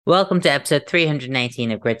Welcome to episode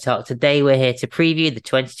 318 of Grid Talk. Today we're here to preview the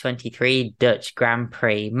 2023 Dutch Grand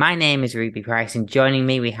Prix. My name is Ruby Price, and joining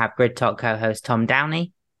me we have Grid Talk co-host Tom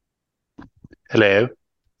Downey Hello.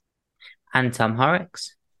 and Tom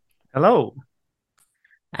Horrocks Hello.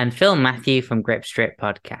 and Phil Matthew from Grip Strip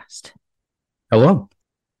Podcast. Hello.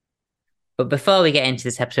 But before we get into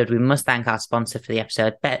this episode, we must thank our sponsor for the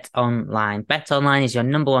episode, Bet Online. Bet Online is your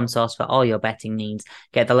number one source for all your betting needs.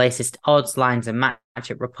 Get the latest odds, lines, and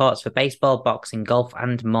matchup reports for baseball, boxing, golf,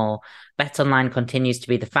 and more. Bet Online continues to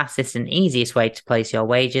be the fastest and easiest way to place your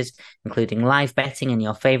wagers, including live betting and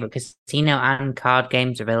your favorite casino and card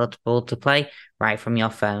games available to play right from your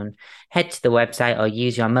phone. Head to the website or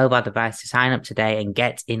use your mobile device to sign up today and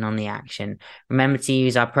get in on the action. Remember to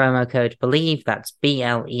use our promo code BELIEVE, that's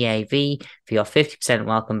BLEAV, for your 50%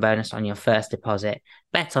 welcome bonus on your first deposit.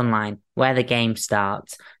 Bet Online, where the game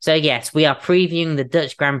starts. So yes, we are previewing the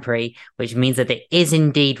Dutch Grand Prix, which means that it is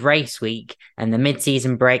indeed race week and the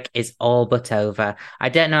mid-season break is all but over. I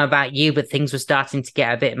don't know about you, but things were starting to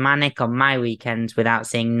get a bit manic on my weekends without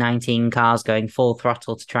seeing 19 cars going full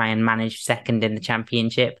throttle to try and manage second in the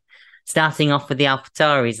championship. Starting off with the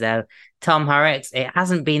AlphaTauris though, Tom Horrocks, it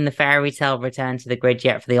hasn't been the fairy tale return to the grid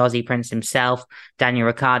yet for the Aussie Prince himself. Daniel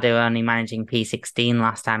Ricciardo only managing P16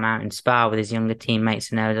 last time out in Spa with his younger teammate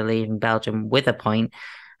Tsunoda leaving Belgium with a point.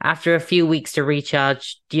 After a few weeks to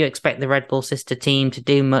recharge, do you expect the Red Bull sister team to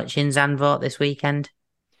do much in Zandvoort this weekend?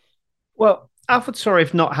 Well, AlphaTauri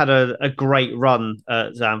have not had a great run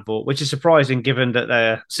at Zandvoort, which is surprising given that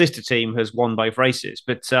their sister team has won both races.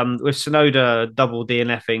 But with Tsunoda double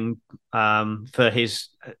DNFing for his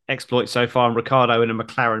exploits so far, and Ricardo in a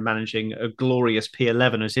McLaren managing a glorious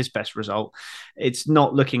P11 as his best result, it's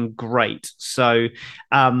not looking great. So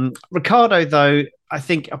Ricardo, though, I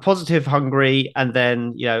think a positive Hungary, and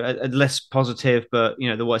then a less positive, but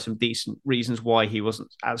there were some decent reasons why he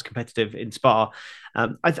wasn't as competitive in Spa.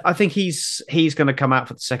 I think he's going to come out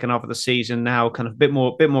for the second half of the season now, kind of a bit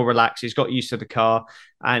more relaxed. He's got used to the car,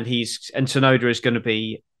 and Tsunoda is going to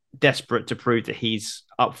be desperate to prove that he's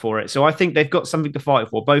up for it. So I think they've got something to fight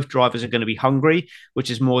for. Both drivers are going to be hungry,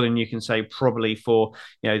 which is more than you can say probably for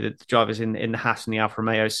the drivers in the Haas and the Alfa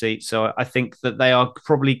Romeo seat. So I think that they are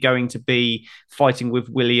probably going to be fighting with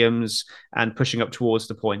Williams and pushing up towards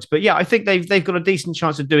the points. But yeah, I think they've got a decent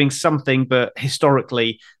chance of doing something, but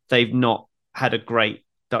historically they've not had a great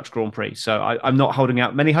Dutch Grand Prix. So I'm not holding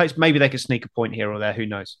out many hopes. Maybe they could sneak a point here or there. Who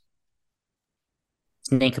knows?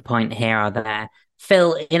 Sneak a point here or there.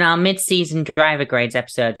 Phil, in our mid-season driver grades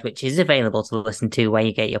episode, which is available to listen to where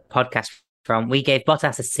you get your podcast from, we gave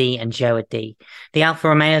Bottas a C and Joe a D. The Alfa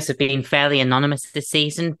Romeos have been fairly anonymous this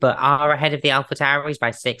season, but are ahead of the AlphaTauris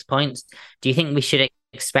by 6 points. Do you think we should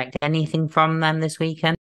expect anything from them this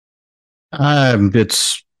weekend?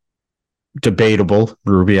 It's debatable,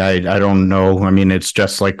 Ruby. I don't know. I mean, it's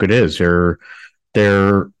just like it is.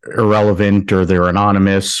 They're irrelevant, or they're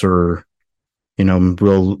anonymous, or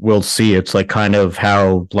we'll see. It's like kind of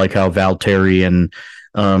how Valtteri and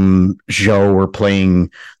Zhou were playing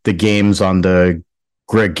the games on the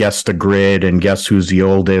grid, guess the grid, and guess who's the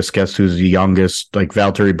oldest, guess who's the youngest. Like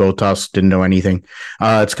Valtteri Bottas didn't know anything.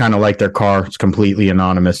 It's kind of like their car. It's completely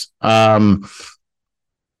anonymous.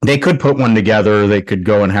 They could put one together. They could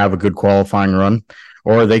go and have a good qualifying run,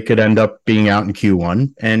 or they could end up being out in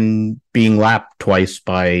Q1 and being lapped twice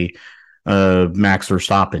by Max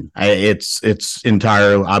Verstappen. It's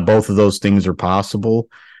entirely both of those things are possible.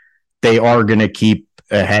 They are going to keep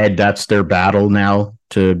ahead. That's their battle now,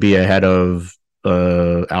 to be ahead of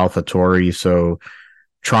AlphaTauri. So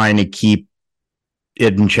trying to keep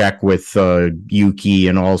it in check with Yuki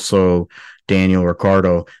and also Daniel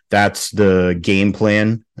Ricciardo. That's the game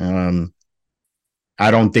plan.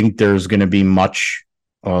 I don't think there's going to be much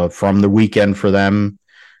from the weekend for them.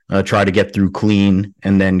 Try to get through clean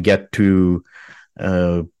and then get to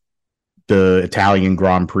the Italian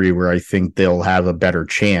Grand Prix, where I think they'll have a better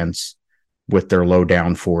chance with their low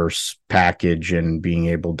downforce package and being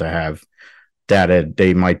able to have that.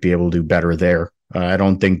 They might be able to do better there. I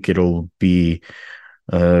don't think it'll be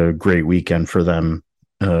a great weekend for them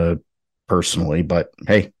personally, but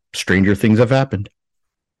hey, stranger things have happened.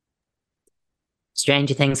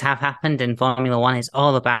 Stranger things have happened, and Formula One is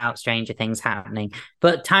all about stranger things happening.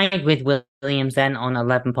 But tied with Williams then on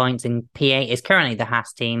 11 points in P8 is currently the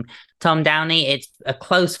Haas team. Tom Downey, it's a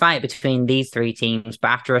close fight between these three teams, but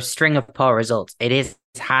after a string of poor results, it is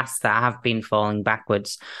Haas that have been falling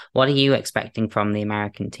backwards. What are you expecting from the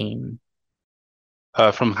American team?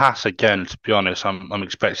 From Haas again, to be honest, I'm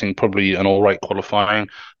expecting probably an all right qualifying.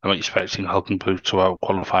 I'm expecting Hulkenberg to out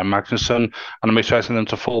qualify Magnussen, and I'm expecting them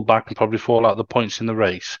to fall back and probably fall out the points in the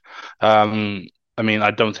race. I mean,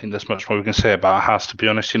 I don't think there's much more we can say about Haas, to be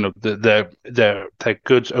honest. You know, they're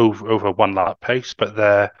good over one lap pace, but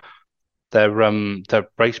their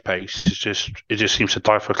race pace just seems to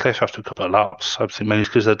die off a cliff after a couple of laps. I think mainly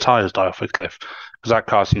because their tires die off a cliff, because that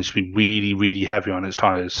car seems to be really, really heavy on its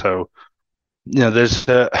tires. So there's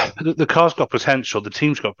the car's got potential, the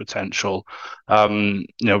team's got potential.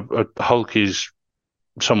 Hulk is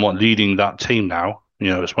somewhat leading that team now.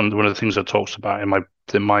 It's one of the things I talked about in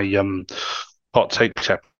my hot take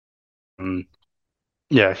check. K-Mag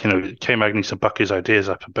needs to buck his ideas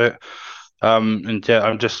up a bit. I'm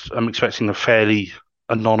expecting a fairly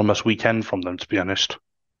anonymous weekend from them, to be honest.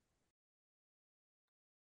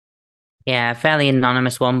 Yeah, fairly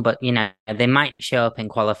anonymous one, but they might show up in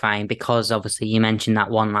qualifying because obviously you mentioned that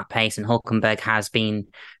one lap pace, and Hulkenberg has been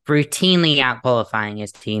routinely out qualifying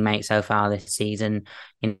his teammates so far this season.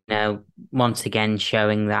 Once again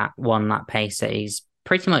showing that one lap pace that he's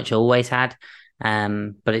pretty much always had.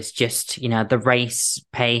 But it's just the race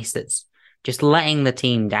pace that's just letting the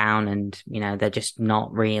team down, and they're just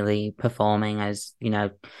not really performing as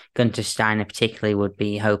Gunter Steiner particularly would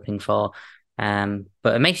be hoping for.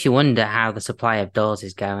 But it makes you wonder how the supply of doors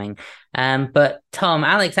is going. But Tom,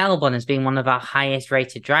 Alex Albon has been one of our highest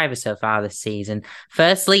rated drivers so far this season.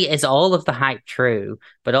 Firstly, is all of the hype true?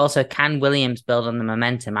 But also, can Williams build on the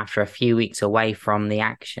momentum after a few weeks away from the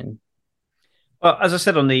action? Well, as I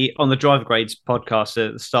said on the Driver Grades podcast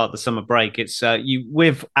at the start of the summer break, it's you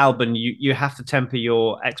with Albon, you have to temper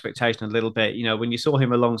your expectation a little bit. When you saw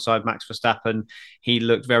him alongside Max Verstappen, he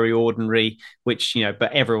looked very ordinary, which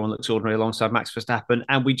but everyone looks ordinary alongside Max Verstappen,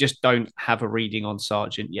 and we just don't have a reading on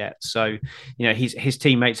Sargent yet. So his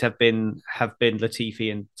teammates have been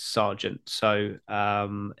Latifi and Sargent, so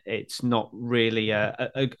it's not really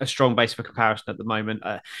a strong base for comparison at the moment.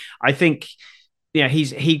 I think. Yeah,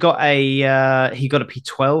 he got a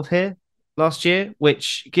P12 here last year,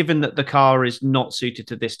 which, given that the car is not suited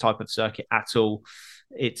to this type of circuit at all,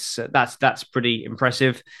 it's that's pretty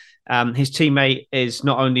impressive. His teammate is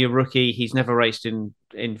not only a rookie; he's never raced in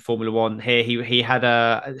Formula One. Here, he had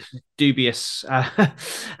a dubious,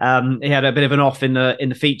 he had a bit of an off in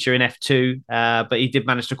the feature in F2, but he did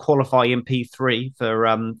manage to qualify in P3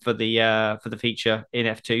 for the feature in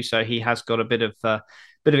F2. So he has got a bit of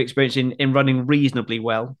experience in running reasonably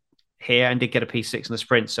well here, and did get a P6 in the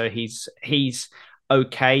sprint. So he's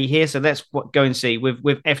okay here. So let's go and see with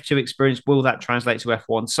F2 experience, will that translate to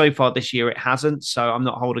F1? So far this year it hasn't, so I'm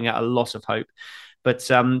not holding out a lot of hope. But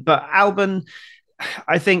Albon,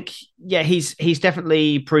 I think, he's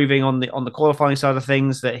definitely proving on the qualifying side of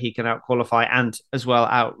things that he can out qualify and as well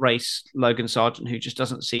outrace Logan Sargent, who just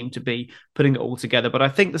doesn't seem to be putting it all together. But I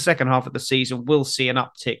think the second half of the season will see an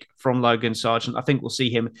uptick from Logan Sargent. I think we'll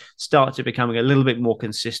see him start to becoming a little bit more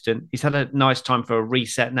consistent. He's had a nice time for a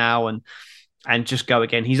reset now and just go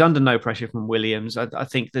again. He's under no pressure from Williams. I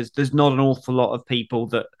think there's not an awful lot of people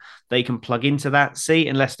that they can plug into that seat,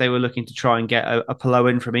 unless they were looking to try and get a Palou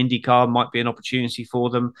in from IndyCar. Might be an opportunity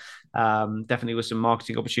for them. Definitely with some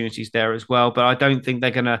marketing opportunities there as well. But I don't think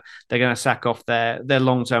they're gonna sack off their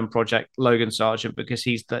long-term project, Logan Sargent, because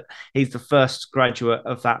he's the first graduate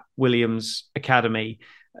of that Williams Academy,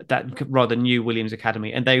 that rather new Williams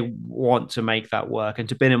Academy, and they want to make that work, and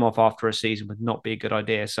to bin him off after a season would not be a good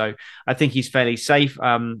idea. So I think he's fairly safe.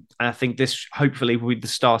 And I think this hopefully will be the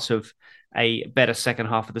start of a better second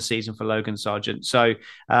half of the season for Logan Sargent. So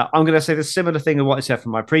I'm going to say the similar thing of what I said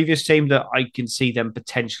from my previous team, that I can see them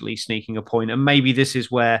potentially sneaking a point. And maybe this is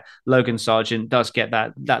where Logan Sargent does get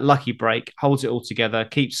that lucky break, holds it all together,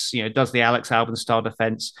 keeps, does the Alex Albon style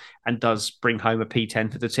defense, and does bring home a P10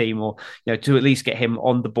 for the team, or, to at least get him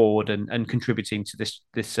on the board and contributing to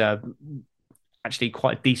this actually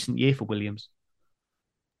quite a decent year for Williams.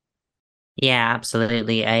 Yeah,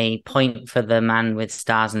 absolutely. A point for the man with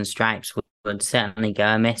stars and stripes would certainly go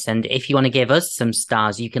amiss. And if you want to give us some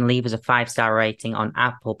stars, you can leave us a 5-star rating on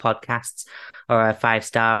Apple Podcasts, or a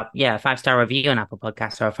 5-star review on Apple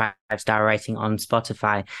Podcasts, or a 5-star rating on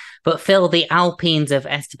Spotify. But Phil, the Alpines of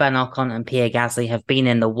Esteban Ocon and Pierre Gasly have been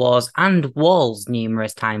in the wars and walls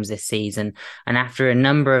numerous times this season. And after a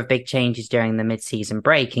number of big changes during the mid-season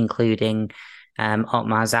break, including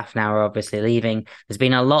Otmar Zafnauer obviously leaving, there's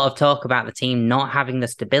been a lot of talk about the team not having the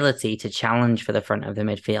stability to challenge for the front of the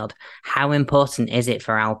midfield. How important is it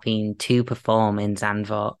for Alpine to perform in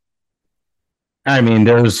Zandvoort? I mean,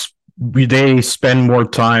 they spend more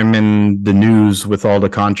time in the news with all the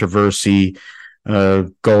controversy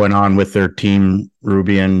going on with their team,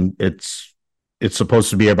 Ruby, and it's supposed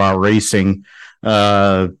to be about racing.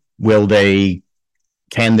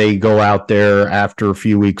 Can they go out there after a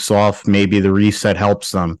few weeks off? Maybe the reset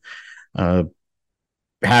helps them.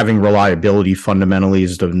 having reliability fundamentally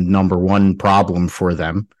is the number one problem for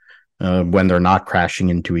them when they're not crashing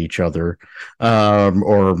into each other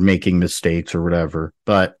or making mistakes or whatever.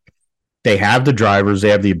 But they have the drivers. They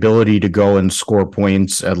have the ability to go and score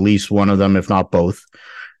points, at least one of them, if not both.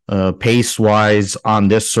 Pace wise on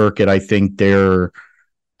this circuit, I think they're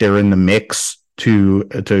in the mix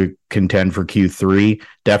to contend for Q3.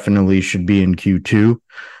 Definitely should be in Q2.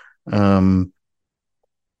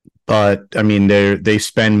 But I mean, they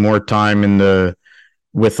spend more time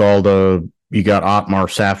with all the, you got Otmar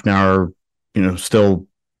Safnauer, still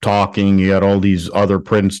talking. You got all these other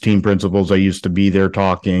team principals that used to be there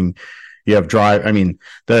talking. You have drive. I mean,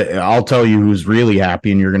 I'll tell you who's really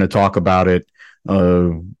happy, and you're going to talk about it,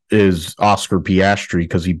 is Oscar Piastri,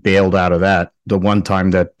 because he bailed out of that. The one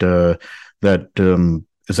time that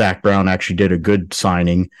Zach Brown actually did a good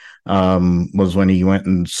signing was when he went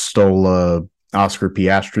and stole Oscar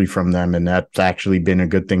Piastri from them, and that's actually been a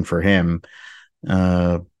good thing for him.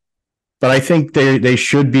 But I think they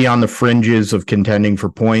should be on the fringes of contending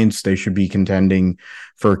for points. They should be contending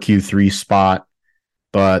for a Q3 spot.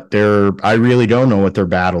 But I really don't know what their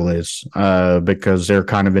battle is because they're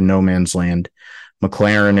kind of in no man's land.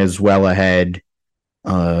 McLaren is well ahead.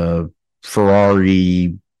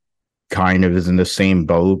 Ferrari kind of is in the same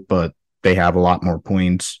boat, but they have a lot more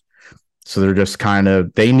points. So they're just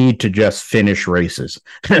they need to just finish races.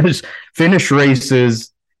 Finish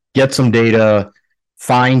races, get some data,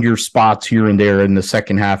 find your spots here and there in the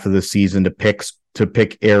second half of the season to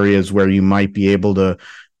pick areas where you might be able to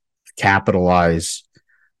capitalize,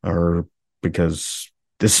 or because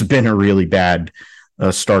this has been a really bad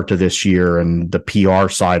start to this year, and the PR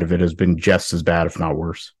side of it has been just as bad, if not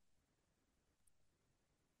worse.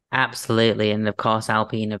 Absolutely. And of course,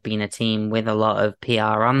 Alpine have been a team with a lot of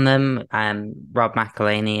PR on them. Rob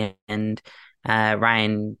McElhaney and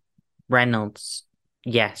Ryan Reynolds.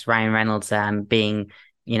 Yes, Ryan Reynolds being,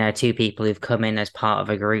 two people who've come in as part of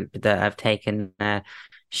a group that have taken a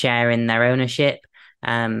share in their ownership.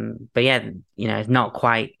 But yeah, it's not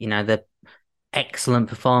quite, the excellent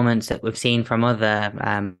performance that we've seen from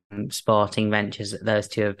other sporting ventures that those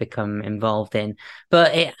two have become involved in.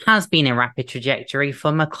 But it has been a rapid trajectory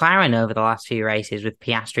for McLaren over the last few races, with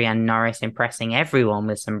Piastri and Norris impressing everyone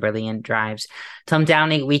with some brilliant drives. Tom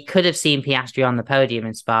Downey, we could have seen Piastri on the podium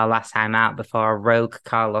in Spa last time out before a rogue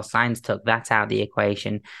Carlos Sainz took that out of the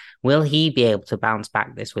equation. Will he be able to bounce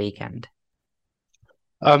back this weekend?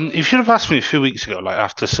 If you'd have asked me a few weeks ago, like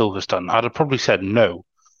after Silverstone, I'd have probably said no,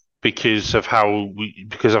 because of how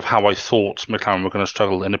I thought McLaren were going to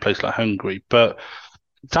struggle in a place like Hungary. But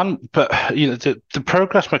the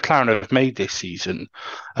progress McLaren have made this season,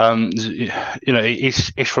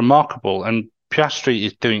 it's remarkable, and Piastri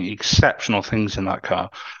is doing exceptional things in that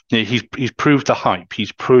car. He's proved the hype.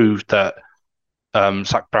 He's proved that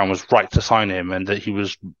Zach Brown was right to sign him, and that he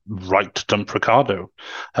was right to dump Ricciardo.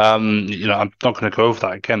 I'm not going to go over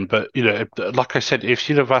that again, but like I said, if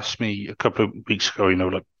you'd have asked me a couple of weeks ago,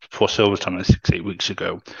 like before Silverstone, like 6-8 weeks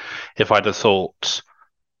ago, if I'd have thought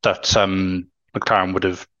that McLaren would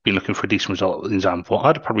have been looking for a decent result in Zandvoort,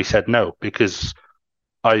 I'd have probably said no, because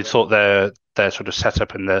I thought their sort of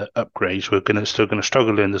setup and their upgrades were still going to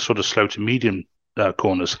struggle in the sort of slow to medium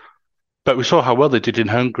corners. But we saw how well they did in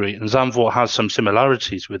Hungary, and Zandvoort has some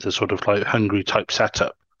similarities with the sort of like Hungary type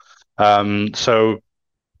setup. So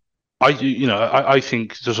I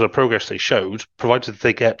think the sort of progress they showed, provided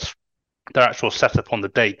they get their actual setup on the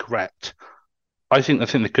day correct, I think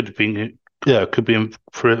they could have been in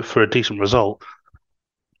for a decent result.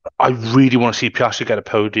 I really want to see Piastri get a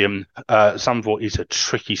podium. Zandvoort is a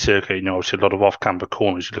tricky circuit. Obviously a lot of off-camber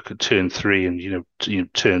corners. You look at turn 3 and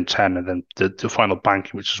turn 10, and then the final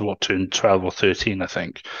banking, which is turn 12 or 13, I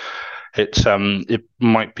think. It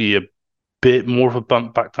might be a bit more of a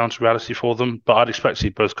bump back down to reality for them, but I'd expect to see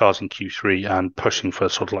both cars in Q3 and pushing for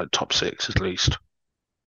sort of like top 6 at least.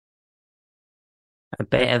 A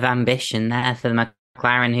bit of ambition there for the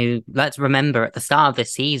McLaren, who, let's remember, at the start of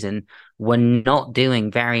this season were not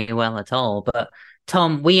doing very well at all. But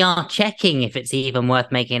Tom, we are checking if it's even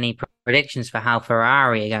worth making any predictions for how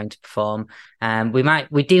Ferrari are going to perform.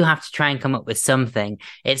 We do have to try and come up with something.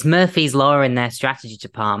 It's Murphy's Law in their strategy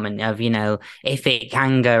department of, if it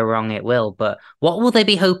can go wrong, it will. But what will they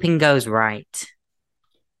be hoping goes right?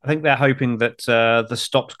 I think they're hoping that the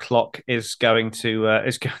stopped clock is going to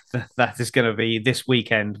that is going to be this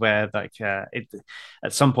weekend, where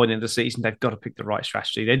at some point in the season they've got to pick the right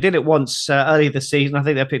strategy. They did it once earlier this season. I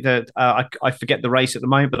think they picked I forget the race at the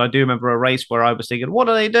moment, but I do remember a race where I was thinking, what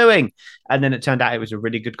are they doing? And then it turned out it was a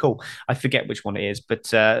really good call. I forget which one it is,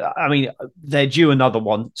 but I mean they're due another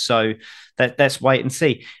one, so let's wait and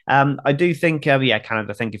see. I do think,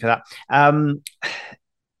 Canada. Thank you for that.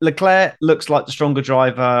 Leclerc looks like the stronger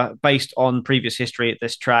driver based on previous history at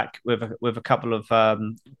this track, with a couple of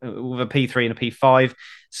with a P3 and a P5.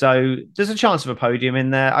 So there's a chance of a podium in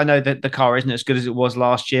there. I know that the car isn't as good as it was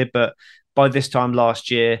last year, but by this time last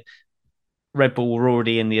year, Red Bull were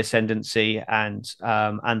already in the ascendancy, and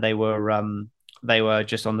they were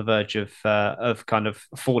just on the verge of kind of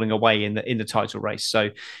falling away in the title race. So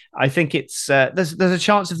I think it's there's a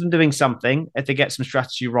chance of them doing something if they get some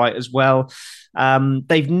strategy right as well.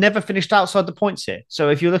 They've never finished outside the points here. So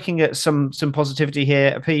if you're looking at some positivity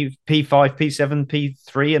here, P5, P7,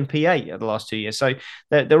 P3, and P8 at the last 2 years. So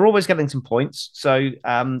they're always getting some points. So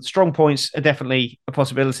strong points are definitely a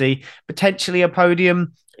possibility. Potentially a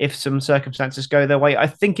podium if some circumstances go their way. I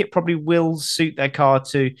think it probably will suit their car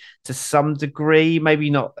to some degree. Maybe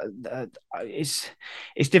not. It's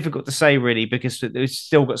difficult to say really, because it's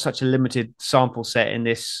still got such a limited sample set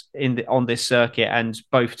on this circuit, and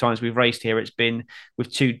both times we've raced here, it's been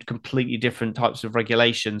with two completely different types of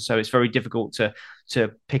regulations. So it's very difficult to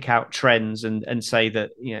pick out trends and say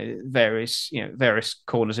that various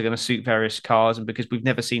corners are going to suit various cars, and because we've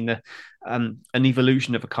never seen an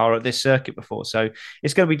evolution of a car at this circuit before, so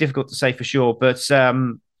it's going to be difficult to say for sure. But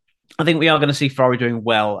I think we are going to see Ferrari doing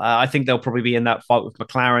well. I think they'll probably be in that fight with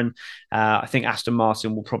McLaren. I think Aston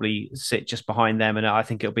Martin will probably sit just behind them, and I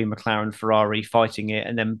think it'll be McLaren, Ferrari fighting it,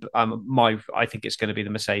 and then I think it's going to be the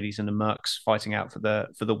Mercedes and the Mercs fighting out for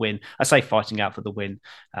the win. I say fighting out for the win.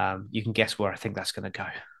 You can guess where I think that's going to go.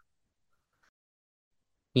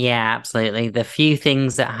 Yeah, absolutely. The few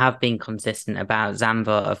things that have been consistent about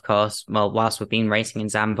Zandvoort, of course, well, whilst we've been racing in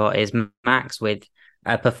Zandvoort, is Max with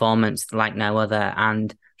a performance like no other,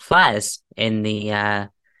 and flares in the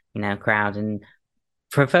crowd, and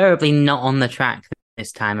preferably not on the track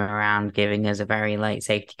this time around, giving us a very late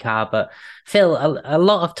safety car. But Phil, a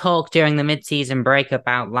lot of talk during the mid-season break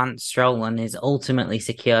about Lance Stroll and his ultimately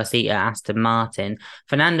secure seat at Aston Martin.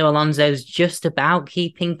 Fernando Alonso's just about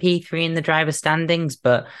keeping P3 in the driver standings,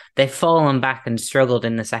 but they've fallen back and struggled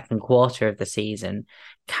in the second quarter of the season.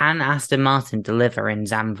 Can Aston Martin deliver in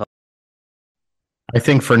Zandvoort? I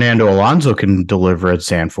think Fernando Alonso can deliver at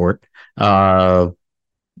Zandvoort.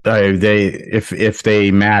 If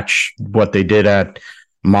they match what they did at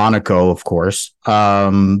Monaco, of course.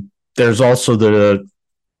 There's also the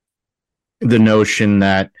notion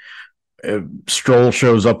that Stroll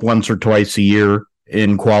shows up once or twice a year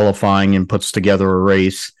in qualifying and puts together a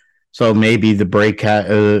race. So maybe the break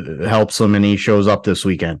helps him and he shows up this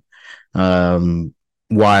weekend. While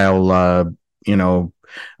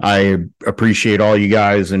I appreciate all you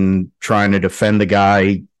guys and trying to defend the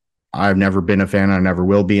guy. I've never been a fan. I never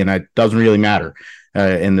will be. And it doesn't really matter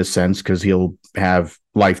in this sense, because he'll have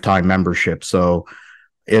lifetime membership. So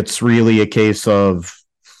it's really a case of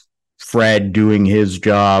Fred doing his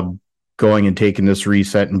job, going and taking this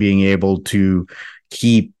reset and being able to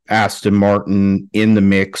keep Aston Martin in the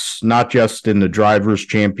mix, not just in the Drivers'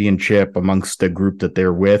 Championship amongst the group that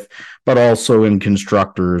they're with, but also in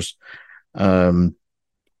constructors.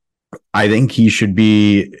 I think he should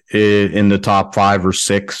be in the top 5 or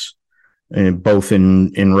 6, both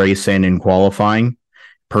in race and in qualifying.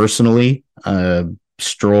 Personally,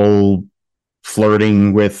 Stroll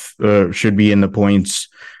flirting with should be in the points,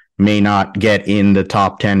 may not get in the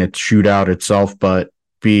top 10 at shootout itself, but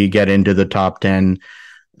get into the top 10.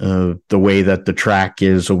 The way that the track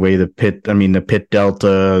is, the pit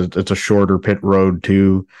delta, it's a shorter pit road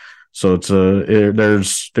too. So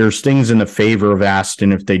there's things in the favor of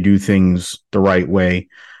Aston if they do things the right way,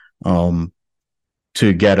 to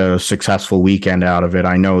get a successful weekend out of it.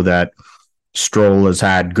 I know that Stroll has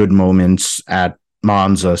had good moments at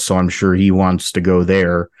Monza, so I'm sure he wants to go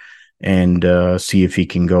there and see if he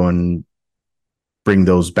can go and bring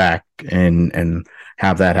those back and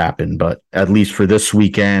have that happen. But at least for this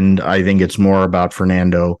weekend, I think it's more about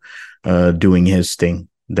Fernando doing his thing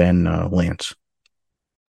than Lance.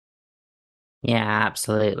 Yeah,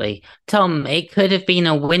 absolutely. Tom, it could have been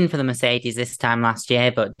a win for the Mercedes this time last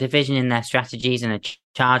year, but division in their strategies and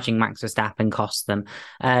charging Max Verstappen cost them.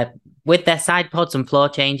 With their side pods and floor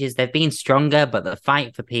changes, they've been stronger, but the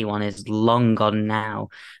fight for P1 is long gone now.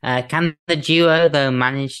 Can the duo, though,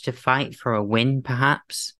 manage to fight for a win,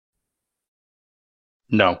 perhaps?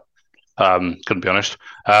 No. Couldn't be honest.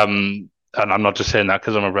 And I'm not just saying that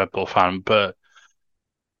because I'm a Red Bull fan, but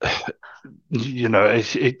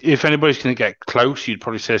if anybody's going to get close, you'd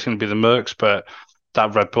probably say it's going to be the Mercs, but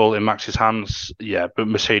that Red Bull in Max's hands, yeah. But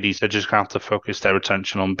Mercedes, they're just going to have to focus their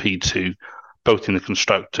attention on P2, both in the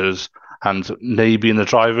constructors and maybe in the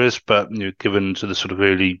drivers. But given to the sort of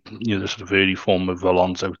early form of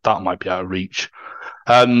Alonso, that might be out of reach.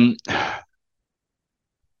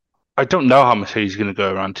 I don't know how Mercedes is going to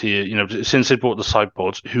go around here. Since they bought the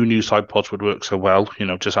sideboards, who knew sideboards would work so well?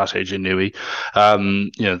 Just ask AJ Newey.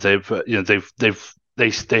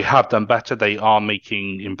 They have done better. They are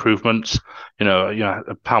making improvements.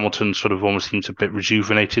 Hamilton sort of almost seems a bit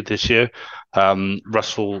rejuvenated this year.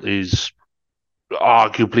 Russell is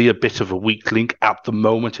arguably a bit of a weak link at the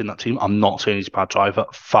moment in that team. I'm not saying he's a bad driver,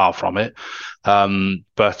 far from it.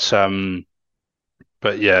 But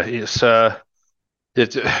yeah, it's.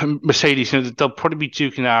 Mercedes, they'll probably be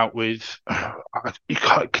duking out with.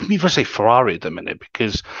 Can you even say Ferrari at the minute,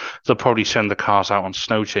 because they'll probably send the cars out on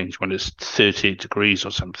snow change when it's 38 degrees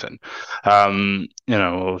or something,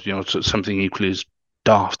 or something equally as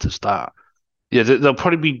daft as that. Yeah, they'll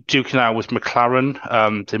probably be duking out with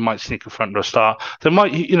McLaren. They might sneak a front row start. They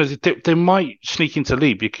might, they might sneak into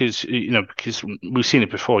lead because we've seen it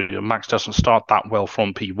before. Max doesn't start that well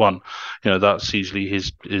from P1. That's usually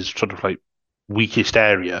his sort of like weakest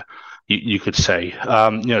area, you could say.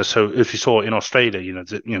 So if you saw in Australia,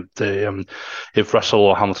 if Russell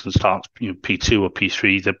or Hamilton starts, P2 or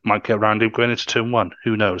P3, they might get around him going into turn one.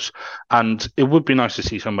 Who knows? And it would be nice to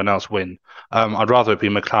see someone else win. I'd rather it be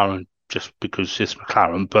McLaren just because it's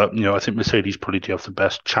McLaren, but I think Mercedes probably do have the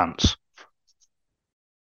best chance.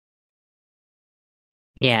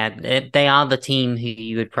 Yeah, they are the team who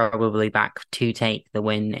you would probably back to take the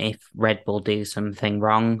win if Red Bull do something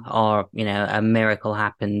wrong, or a miracle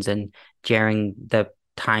happens, and during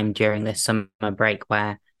this summer break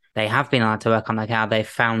where they have been allowed to work on the car, they've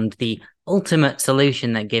found the ultimate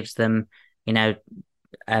solution that gives them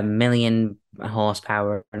 1,000,000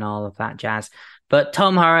 horsepower and all of that jazz. But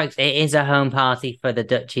Tom Horrocks, it is a home party for the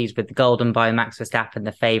Dutchies, with the Golden Boy Max Verstappen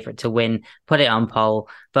the favourite to win, put it on pole,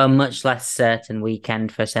 but a much less certain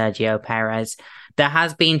weekend for Sergio Perez. There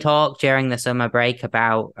has been talk during the summer break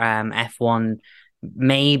about F1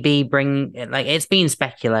 maybe it's been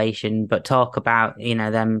speculation, but talk about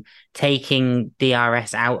them taking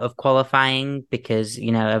DRS out of qualifying because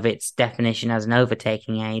of its definition as an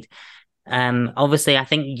overtaking aid. Obviously, I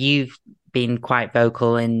think you've been quite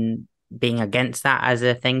vocal in being against that as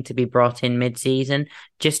a thing to be brought in mid-season.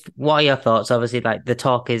 Just what are your thoughts? Obviously, the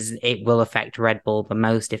talk is it will affect Red Bull the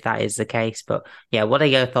most if that is the case. But yeah, what are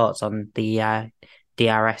your thoughts on the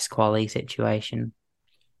DRS quali situation?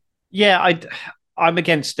 Yeah, I'm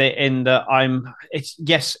against it in that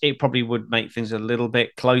it probably would make things a little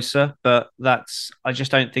bit closer, but I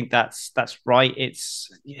just don't think that's right.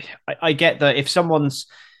 I get that if someone's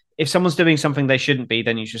doing something they shouldn't be,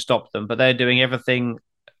 then you should stop them. But they're doing everything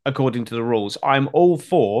according to the rules. I'm all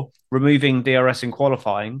for removing DRS in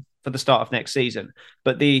qualifying for the start of next season.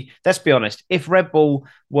 But let's be honest, if Red Bull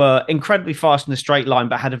were incredibly fast in the straight line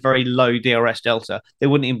but had a very low DRS delta, they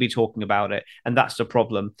wouldn't even be talking about it. And that's the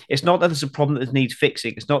problem. It's not that there's a problem that needs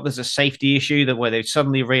fixing. It's not there's a safety issue where they've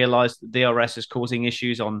suddenly realized that DRS is causing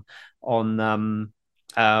issues on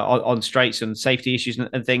straights and safety issues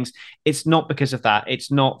and things. It's not because of that.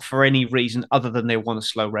 It's not for any reason other than they want to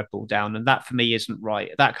slow Red Bull down. And that for me isn't right.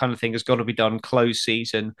 That kind of thing has got to be done closed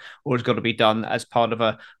season, or has got to be done as part of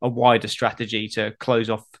a wider strategy to close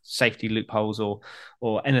off safety loopholes or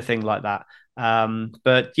anything like that.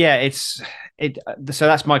 But yeah, so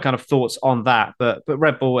that's my kind of thoughts on that. But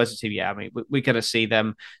Red Bull as a team, yeah, I mean, we're going to see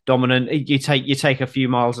them dominant. You take a few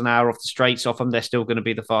miles an hour off the straights off them, they're still going to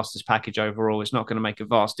be the fastest package overall. It's not going to make a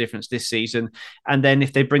vast difference this season. And then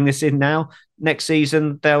if they bring this in now, next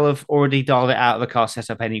season they'll have already dialed it out of the car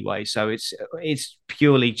setup anyway. So it's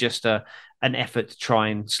purely just an effort to try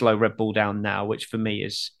and slow Red Bull down now, which for me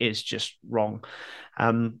is just wrong.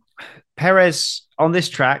 Perez on this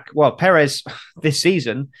track, Perez this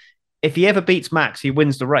season, if he ever beats Max, he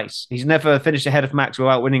wins the race. He's never finished ahead of Max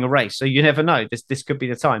without winning a race. So you never know. This could be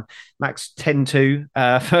the time. Max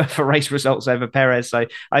 10-2 for race results over Perez. So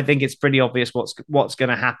I think it's pretty obvious what's going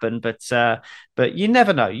to happen. But you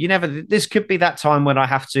never know. This could be that time when I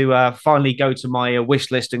have to finally go to my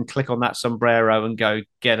wish list and click on that sombrero and go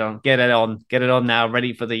get it on now,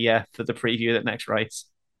 ready for the preview of the next race.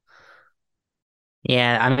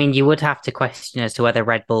 Yeah, I mean, you would have to question as to whether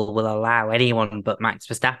Red Bull will allow anyone but Max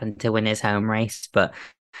Verstappen to win his home race. But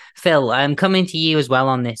Phil, coming to you as well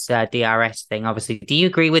on this DRS thing. Obviously, do you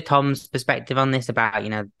agree with Tom's perspective on this about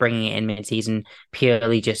bringing it in mid-season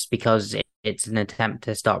purely just because it's an attempt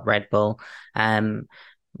to stop Red Bull?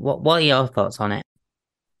 What are your thoughts on it?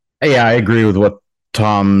 Yeah, I agree with what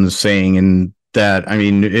Tom's saying, and that I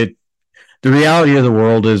mean it. The reality of the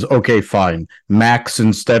world is okay, fine. Max,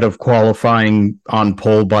 instead of qualifying on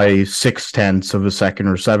pole by 0.6 of a second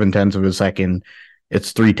or 0.7 of a second,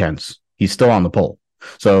 it's 0.3. He's still on the pole.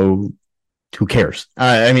 So who cares?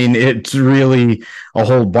 I mean, it's really a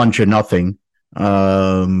whole bunch of nothing.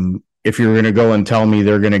 If you're going to go and tell me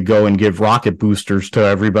they're going to go and give rocket boosters to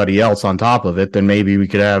everybody else on top of it, then maybe we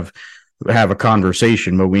could have a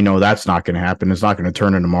conversation, but we know that's not going to happen. It's not going to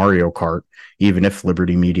turn into Mario Kart, even if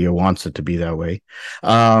Liberty Media wants it to be that way.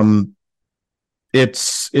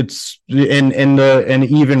 It's and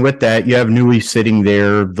even with that, you have Newey sitting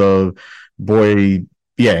there, the boy.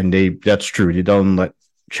 Yeah, and that's true. You don't let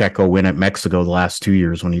Checo win at Mexico the last 2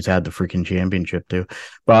 years when he's had the freaking championship too.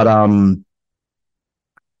 But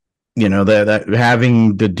that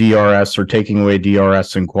having the DRS or taking away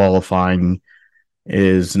DRS in qualifying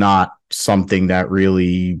is not something that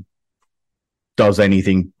really does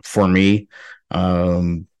anything for me.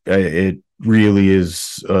 It really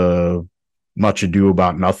is much ado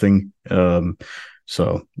about nothing.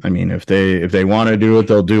 So I mean, if they want to do it,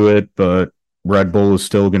 they'll do it. But Red Bull is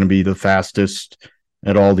still going to be the fastest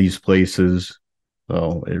at all these places,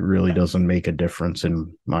 so it really doesn't make a difference,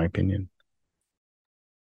 in my opinion.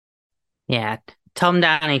 Yeah, Tom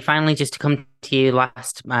Downey. Finally, just to come to you,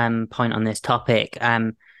 last point on this topic.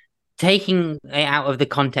 Taking it out of the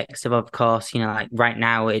context of course, like right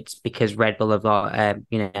now it's because Red Bull have got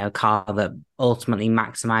a car that ultimately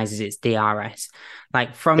maximizes its DRS.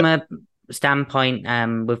 Like from a standpoint,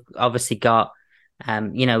 we've obviously got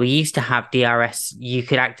we used to have DRS. You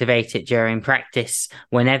could activate it during practice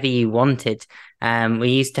whenever you wanted. We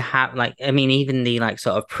used to have even the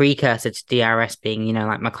sort of precursor to DRS being,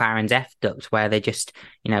 like McLaren's F duct, where they just,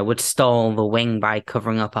 would stall the wing by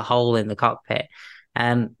covering up a hole in the cockpit.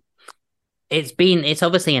 It's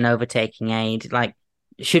obviously an overtaking aid. Like,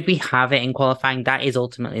 should we have it in qualifying? That is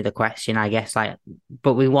ultimately the question, I guess.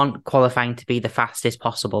 But we want qualifying to be the fastest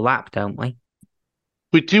possible lap, don't we?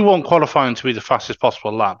 We do want qualifying to be the fastest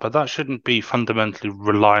possible lap, but that shouldn't be fundamentally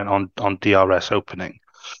reliant on DRS opening.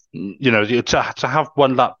 To have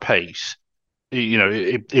one lap pace,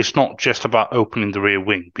 it's not just about opening the rear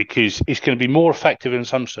wing, because it's going to be more effective in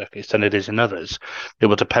some circuits than it is in others. It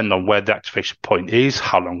will depend on where the activation point is,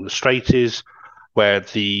 how long the straight is, where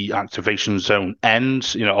the activation zone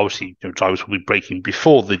ends. Obviously, drivers will be braking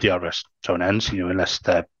before the DRS zone ends, unless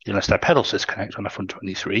their pedals disconnect on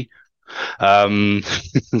F123.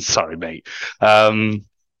 Sorry, mate.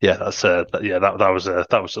 Yeah,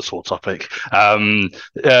 that was a sore topic.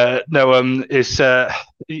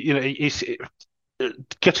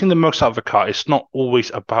 It's getting the most out of a car. It's not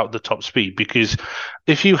always about the top speed, because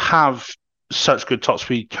if you have such good top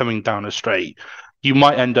speed coming down a straight, you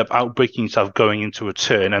might end up outbraking yourself going into a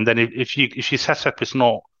turn, and then if your setup is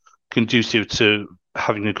not conducive to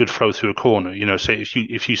having a good flow through a corner, so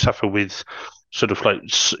if you suffer with sort of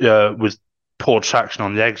with poor traction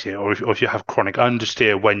on the exit, or if you have chronic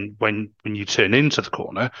understeer when you turn into the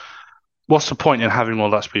corner, what's the point in having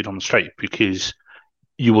all that speed on the straight? Because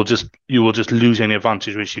you will just lose any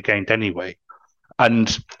advantage which you gained anyway.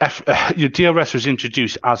 And your DRS was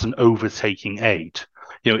introduced as an overtaking aid.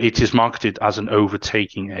 It is marketed as an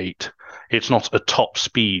overtaking aid. It's not a top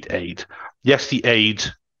speed aid. Yes, the aid,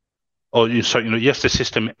 yes, the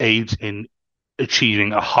system aids in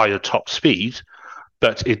achieving a higher top speed,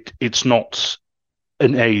 but it's not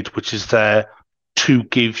an aid which is there to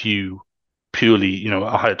give you purely,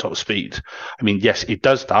 a higher top speed. I mean, yes, it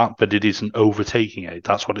does that, but it is an overtaking aid.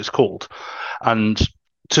 That's what it's called. And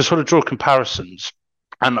to sort of draw comparisons,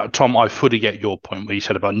 and Tom, I fully get your point where you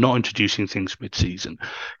said about not introducing things mid-season,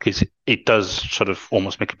 because it does sort of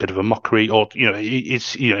almost make a bit of a mockery, or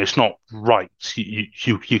it's not right.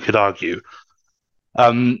 You could argue.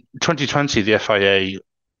 2020, the FIA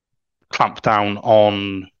clamped down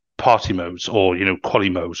on party modes, or quali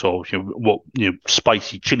modes, or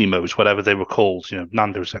spicy chili modes, whatever they were called,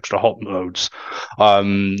 Nando's extra hot modes,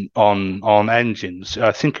 on engines.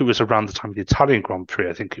 I think it was around the time of the Italian Grand Prix,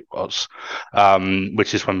 I think it was,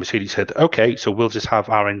 which is when Mercedes said, okay, so we'll just have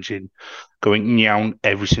our engine going meow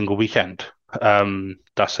every single weekend.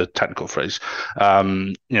 That's a technical phrase.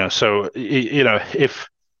 So if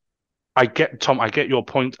I get your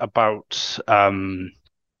point about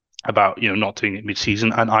not doing it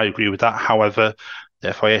mid-season, and I agree with that. However,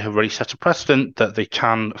 the FIA have already set a precedent that they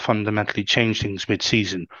can fundamentally change things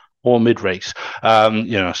mid-season. or mid race.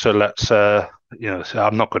 So let's so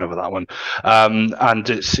I'm not good over that one. And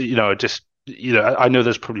it's I know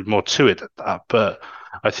there's probably more to it than that, but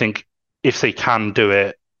I think if they can do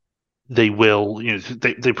it, they will.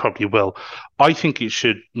 They probably will. I think it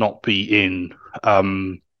should not be in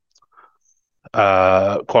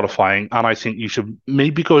qualifying, and I think you should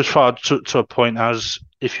maybe go as far to a point as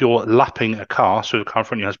if you're lapping a car, so the car in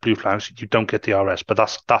front of you has blue flags, you don't get the RS, but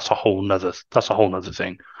that's a whole nother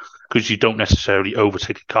thing, because you don't necessarily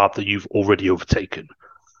overtake a car that you've already overtaken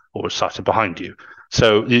or started behind you.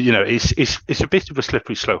 So it's a bit of a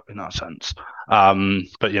slippery slope in that sense.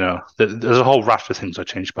 But there's a whole raft of things I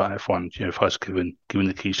changed about F1. If I was given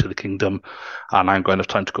the keys to the kingdom, and I ain't got enough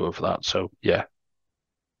time to go over that. So yeah.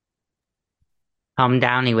 Tom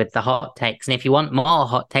Downey with the hot takes. And if you want more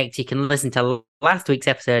hot takes, you can listen to last week's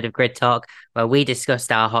episode of Grid Talk, where we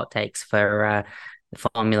discussed our hot takes for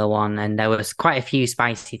Formula One. And there was quite a few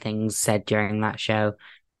spicy things said during that show.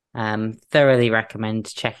 Thoroughly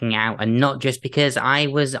recommend checking out, and not just because I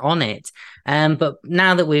was on it. But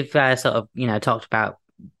now that we've sort of, talked about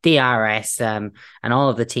DRS and all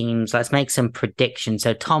of the teams, let's make some predictions.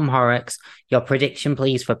 So Tom Horrocks, your prediction,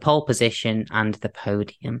 please, for pole position and the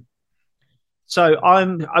podium. So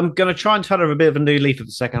I'm going to try and turn over a bit of a new leaf of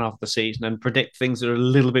the second half of the season and predict things that are a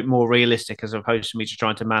little bit more realistic, as opposed to me just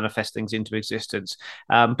trying to manifest things into existence.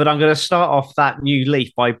 But I'm going to start off that new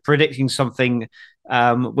leaf by predicting something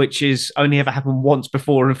which is only ever happened once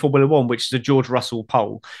before in Formula One, which is a George Russell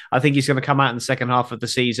pole. I think he's going to come out in the second half of the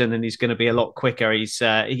season and he's going to be a lot quicker.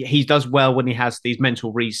 He does well when he has these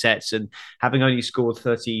mental resets, and having only scored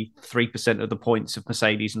 33% of the points of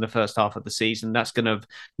Mercedes in the first half of the season, that's going to have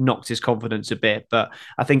knocked his confidence a bit. But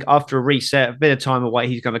I think after a reset, a bit of time away,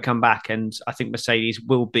 he's going to come back, and I think Mercedes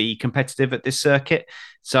will be competitive at this circuit.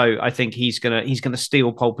 So I think he's going to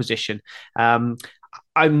steal pole position. I'm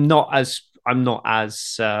not as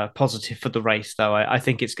positive for the race, though. I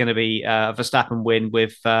think it's going to be a Verstappen win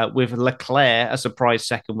with Leclerc a surprise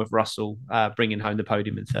second, with Russell bringing home the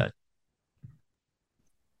podium in third.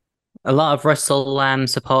 A lot of Russell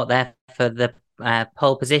support there for the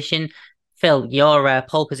pole position. Phil, your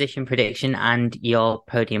pole position prediction and your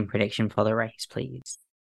podium prediction for the race, please.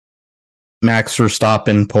 Max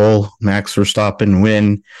Verstappen pole, Max Verstappen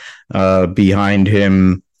win. Behind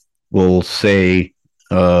him, we'll say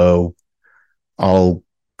I'll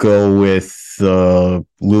go with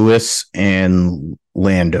Lewis and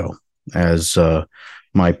Lando as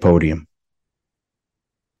my podium.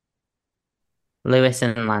 Lewis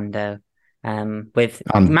and Lando, with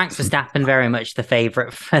Max Verstappen very much the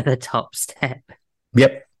favourite for the top step.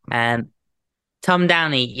 Yep. Tom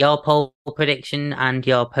Downey, your pole prediction and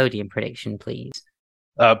your podium prediction, please.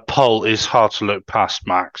 Pole is hard to look past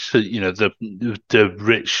Max. The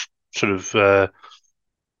rich sort of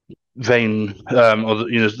vein, or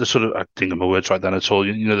the sort of, I think of my words right then at all.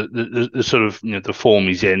 The sort of the form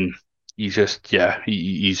he's in. He's just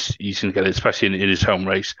he's gonna get it, especially in his home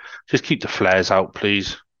race. Just keep the flares out,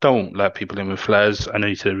 please. Don't let people in with flares. I know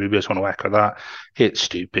you said Rubius want to echo that. It's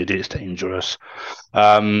stupid. It's dangerous.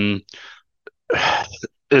 As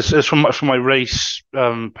from my race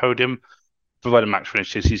podium, provided Max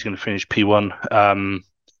finishes, he's going to finish P1.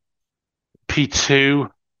 P2.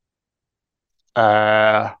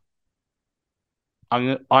 I'm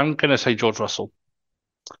going to say George Russell.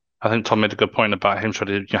 I think Tom made a good point about him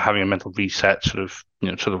sort of having a mental reset, sort of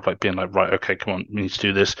like being like, right, okay, come on, we need to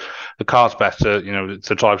do this. The car's better,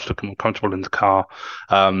 the driver's looking more comfortable in the car.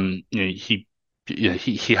 He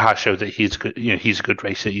has showed that he's good. He's a good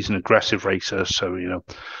racer. He's an aggressive racer, so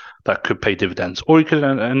that could pay dividends, or he could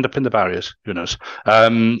end up in the barriers. Who knows?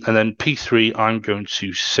 And then P3, I'm going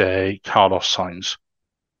to say Carlos Sainz.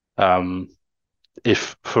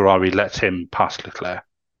 If Ferrari lets him pass Leclerc.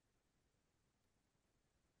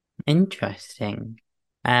 Interesting.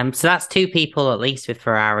 So that's two people at least with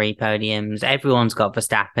Ferrari podiums. Everyone's got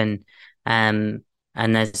Verstappen, and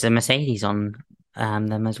there's a Mercedes on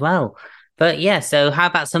them as well. But yeah, so how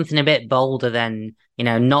about something a bit bolder than,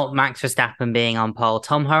 not Max Verstappen being on pole?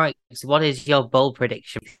 Tom Horrocks, what is your bold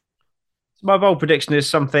prediction? My bold prediction is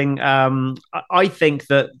something. I think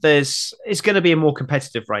that it's going to be a more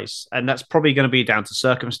competitive race, and that's probably going to be down to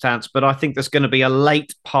circumstance. But I think there's going to be a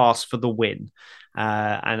late pass for the win.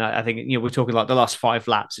 And I think we're talking like the last 5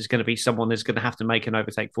 laps is going to be someone that's going to have to make an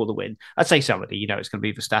overtake for the win. I'd say somebody, it's going to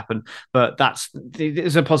be Verstappen, but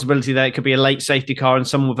there's a possibility that it could be a late safety car and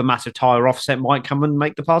someone with a massive tire offset might come and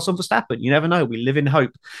make the pass on Verstappen. You never know. We live in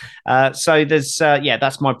hope. So there's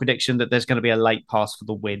that's my prediction, that there's going to be a late pass for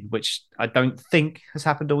the win, which I don't think has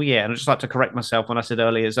happened all year. And I'd just like to correct myself when I said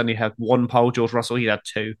earlier he's only had 1 pole. George Russell, he had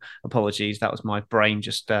 2. Apologies, that was my brain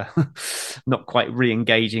just not quite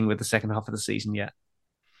re-engaging with the second half of the season yet.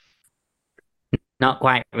 Not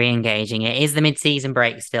quite re-engaging. It is the mid-season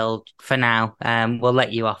break still for now. We'll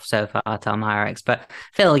let you off so far, Tom Hyrex. But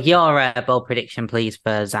Phil, your bold prediction, please,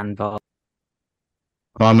 for Zandvoort.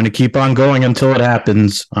 Well, I'm going to keep on going until it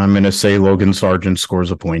happens. I'm going to say Logan Sargent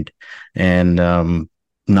scores a point, and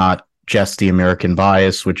not just the American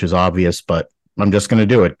bias, which is obvious, but I'm just going to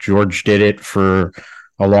do it. George did it for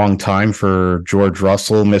a long time for George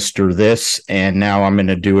Russell, Mr. This, and now I'm going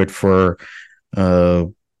to do it for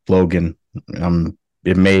Logan.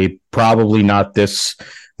 It may probably not this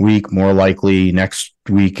week, more likely next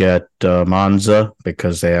week at Monza,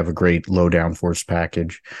 because they have a great low downforce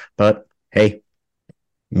package. But hey,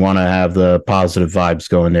 want to have the positive vibes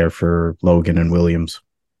going there for Logan and Williams.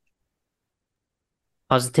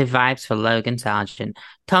 Positive vibes for Logan Sargent.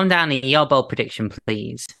 Tom Downey, your bold prediction,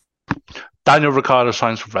 please. Daniel Ricciardo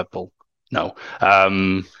signs for Red Bull. No.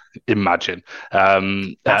 Imagine.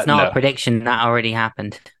 That's not a prediction. That already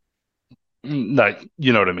happened. No,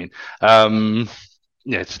 you know what I mean.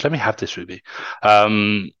 Just let me have this, Ruby.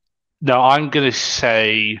 No, I'm going to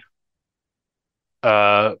say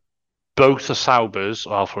both the Saubers,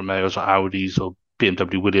 or Alfa Romeos, or Audis, or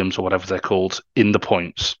BMW Williams, or whatever they're called, in the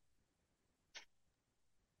points.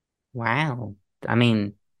 Wow. I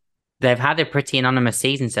mean, they've had a pretty anonymous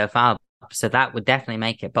season so far, so that would definitely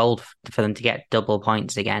make it bold for them to get double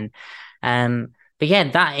points again. But yeah,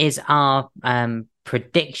 that is our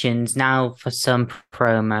predictions. Now for some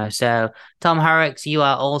promo. So, Tom Horrocks, you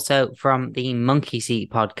are also from the Monkey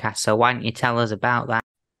Seat podcast, so why don't you tell us about that?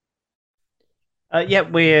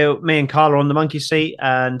 Me and Carl are on the Monkey Seat,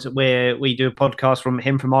 and we do a podcast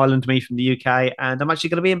from Ireland, me from the UK, and I'm actually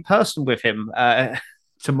going to be in person with him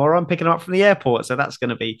tomorrow. I'm picking him up from the airport, so that's going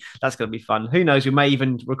to be fun. Who knows? We may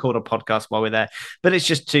even record a podcast while we're there. But it's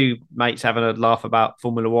just 2 mates having a laugh about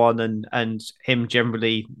Formula One and him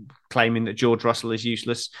generally claiming that George Russell is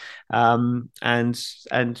useless, and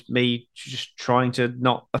me just trying to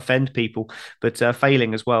not offend people, but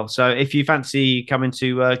failing as well. So if you fancy coming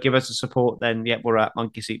to give us a support, then we're at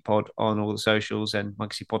Monkey Seat Pod on all the socials and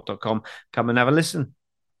monkeyseatpod.com. Come and have a listen.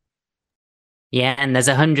 Yeah, and there's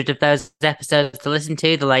 100 of those episodes to listen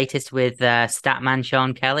to. The latest with Statman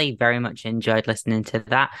Sean Kelly. Very much enjoyed listening to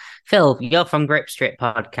that. Phil, you're from Grip Strip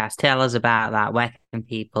Podcast. Tell us about that. Where can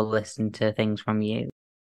people listen to things from you?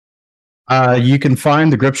 You can find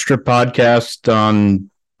the Grip Strip Podcast on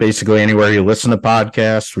basically anywhere you listen to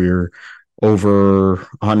podcasts. We're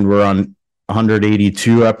on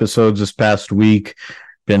 182 episodes this past week.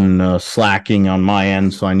 Been slacking on my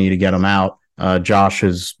end, so I need to get them out. Josh,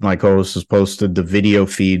 my co-host, has posted the video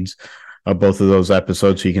feeds of both of those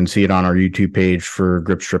episodes, so you can see it on our YouTube page for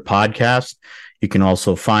Grip Strip Podcast. You can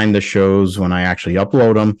also find the shows when I actually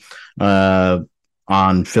upload them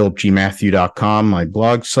on philipgmatthew.com, my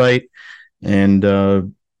blog site. And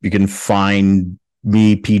you can find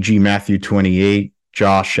me, PG Matthew 28,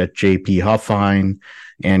 Josh at JP Huffine,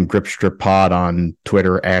 and Grip Strip Pod on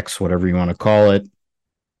Twitter, X, whatever you want to call it.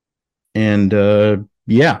 And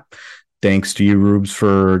thanks to you, Rubes,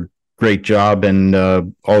 for a great job, and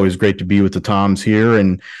always great to be with the Toms here,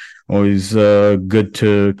 and always good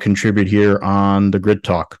to contribute here on the Grid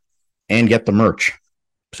Talk and get the merch,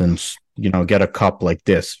 since, get a cup like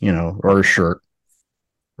this, or a shirt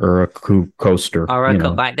or a coaster. Or a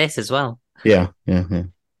cup like this as well. Yeah. But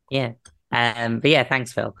yeah,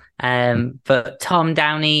 thanks, Phil. But Tom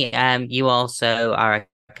Downey, you also are a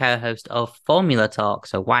co-host of Formula Talk,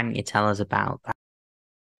 so why don't you tell us about that?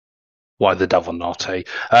 Why the devil not, eh?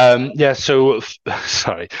 So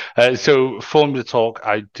Formula Talk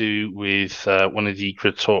I do with one of the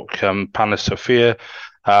Grid Talk panelists, Sophia.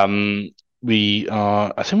 I think we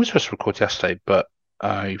were supposed to record yesterday, but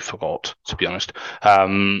I forgot, to be honest.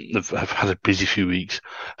 I've had a busy few weeks.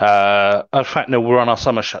 In fact, no, we're on our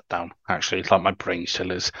summer shutdown, actually. It's like my brain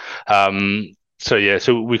still is.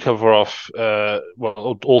 So we cover off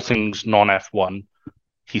all things non-F1.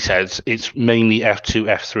 He says it's mainly F2,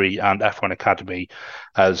 F3, and F1 Academy,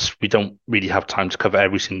 as we don't really have time to cover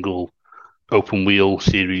every single open wheel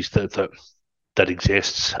series that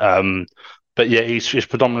exists. But yeah, it's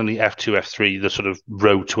predominantly F2, F3, the sort of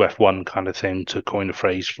road to F1 kind of thing, to coin a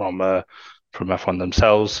phrase from F1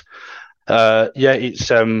 themselves. Yeah,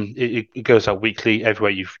 it goes out weekly.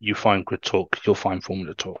 Everywhere you find Grid Talk, you'll find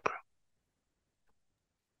Formula Talk.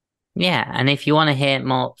 Yeah, and if you want to hear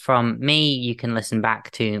more from me, you can listen back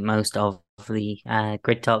to most of the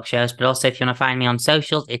Grid Talk shows. But also, if you want to find me on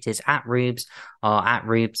socials, it is at Rubes or at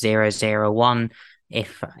Rubes001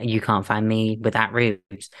 if you can't find me with at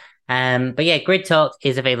Rubes. But yeah, Grid Talk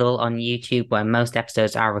is available on YouTube where most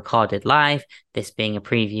episodes are recorded live. This being a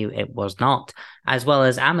preview, it was not, as well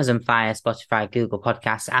as Amazon Fire, Spotify, Google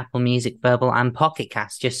Podcasts, Apple Music, Verbal, and Pocket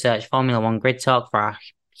Cast. Just search Formula One Grid Talk for our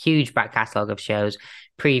huge back catalogue of shows,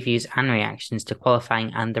 previews and reactions to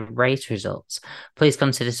qualifying and the race results. Please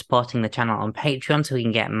consider supporting the channel on Patreon so we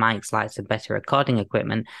can get mics, lights and better recording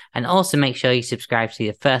equipment, and also make sure you subscribe so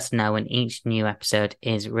you're the first to know when each new episode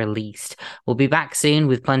is released. We'll be back soon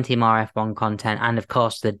with plenty more F1 content and of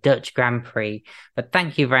course the Dutch Grand Prix. But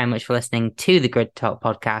thank you very much for listening to the Grid Talk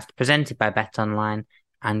podcast presented by Bet Online,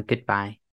 and goodbye.